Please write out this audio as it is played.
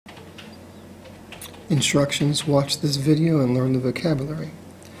Instructions: watch this video and learn the vocabulary.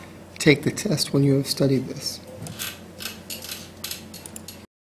 Take the test when you have studied this.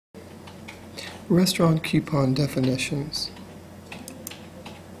 Restaurant coupon definitions.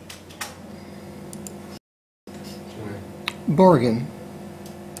 Bargain.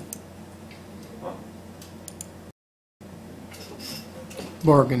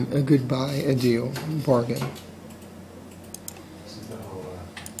 Bargain, a good buy, a deal. Bargain.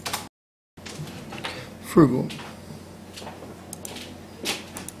 Frugal.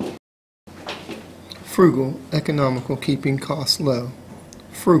 Frugal, economical, keeping costs low.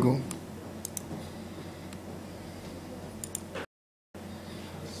 Frugal.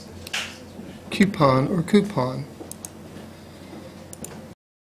 Coupon or coupon.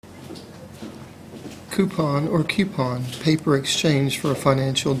 Coupon or coupon, paper exchange for a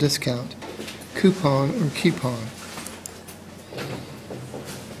financial discount. Coupon or coupon.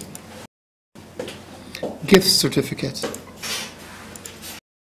 Gift certificate.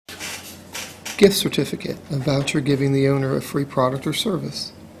 Gift certificate, a voucher giving the owner a free product or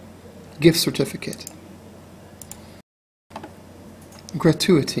service. Gift certificate.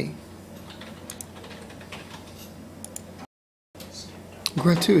 Gratuity.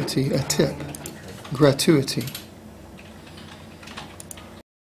 Gratuity, a tip. Gratuity.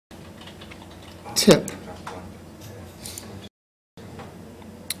 Tip.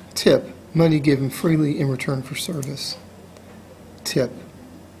 Tip, money given freely in return for service. Tip.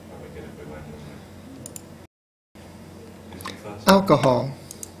 Alcohol.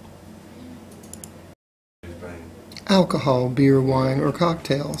 Alcohol, beer, wine, or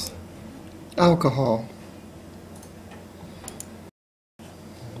cocktails. Alcohol.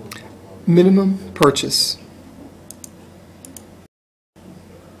 Minimum purchase.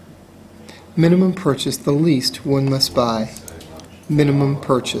 Minimum purchase, the least one must buy. Minimum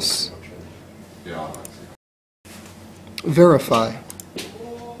purchase. Verify.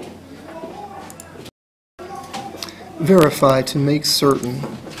 Verify, to make certain.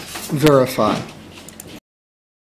 Verify.